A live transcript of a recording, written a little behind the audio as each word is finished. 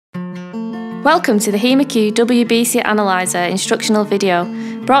Welcome to the Hemocue WBC Analyser instructional video,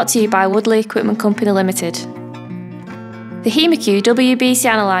 brought to you by Woodley Equipment Company Limited. The Hemocue WBC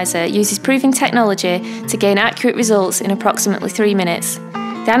Analyser uses proven technology to gain accurate results in approximately 3 minutes.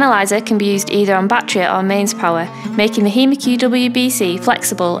 The analyzer can be used either on battery or mains power, making the Hemocue WBC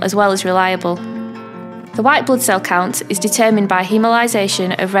flexible as well as reliable. The white blood cell count is determined by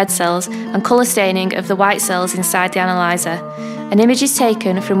haemolysation of red cells and colour staining of the white cells inside the analyzer. An image is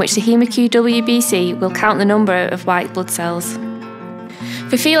taken from which the Hemocue WBC will count the number of white blood cells.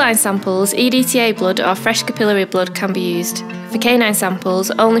 For feline samples, EDTA blood or fresh capillary blood can be used. For canine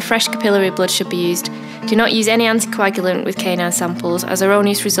samples, only fresh capillary blood should be used. Do not use any anticoagulant with canine samples, as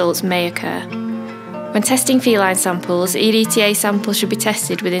erroneous results may occur. When testing feline samples, EDTA samples should be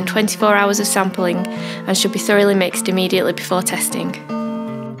tested within 24 hours of sampling and should be thoroughly mixed immediately before testing.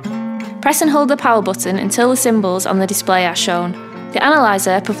 Press and hold the power button until the symbols on the display are shown. The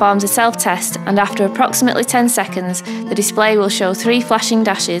analyzer performs a self-test, and after approximately 10 seconds, the display will show 3 flashing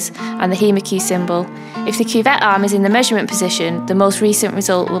dashes and the Hemocue symbol. If the cuvette arm is in the measurement position, the most recent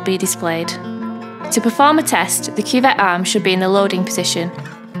result will be displayed. To perform a test, the cuvette arm should be in the loading position.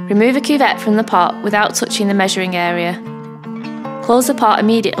 Remove a cuvette from the pot without touching the measuring area. Close the pot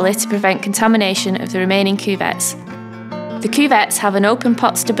immediately to prevent contamination of the remaining cuvettes. The cuvettes have an open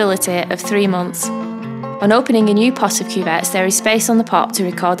pot stability of 3 months. When opening a new pot of cuvettes, there is space on the pot to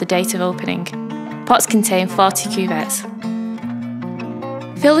record the date of opening. Pots contain 40 cuvettes.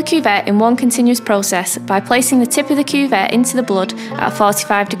 Fill the cuvette in one continuous process by placing the tip of the cuvette into the blood at a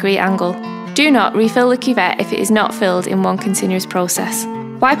 45-degree angle. Do not refill the cuvette if it is not filled in one continuous process.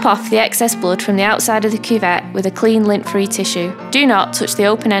 Wipe off the excess blood from the outside of the cuvette with a clean lint-free tissue. Do not touch the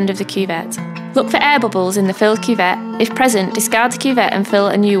open end of the cuvette. Look for air bubbles in the filled cuvette. If present, discard the cuvette and fill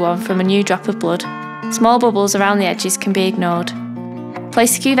a new one from a new drop of blood. Small bubbles around the edges can be ignored.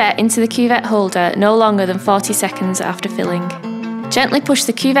 Place the cuvette into the cuvette holder no longer than 40 seconds after filling. Gently push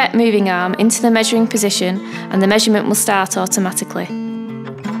the cuvette moving arm into the measuring position and the measurement will start automatically.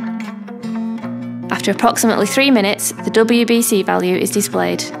 After approximately 3 minutes, the WBC value is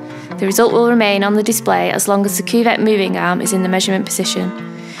displayed. The result will remain on the display as long as the cuvette moving arm is in the measurement position.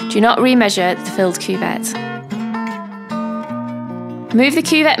 Do not remeasure the filled cuvette. Move the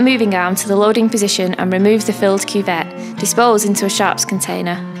cuvette moving arm to the loading position and remove the filled cuvette. Dispose into a sharps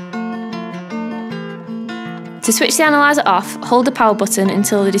container. To switch the analyzer off, hold the power button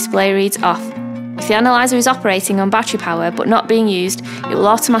until the display reads off. If the analyzer is operating on battery power but not being used, it will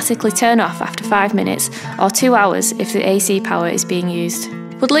automatically turn off after 5 minutes or 2 hours if the AC power is being used.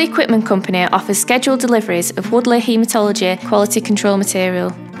 Woodley Equipment Company offers scheduled deliveries of Woodley Haematology quality control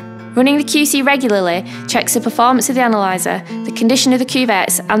material. Running the QC regularly checks the performance of the analyzer, the condition of the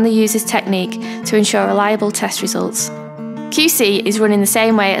cuvettes and the user's technique to ensure reliable test results. QC is run in the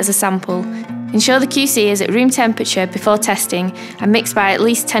same way as a sample. Ensure the QC is at room temperature before testing and mixed by at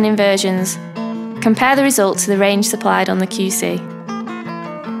least 10 inversions. Compare the result to the range supplied on the QC.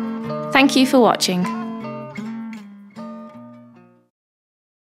 Thank you for watching.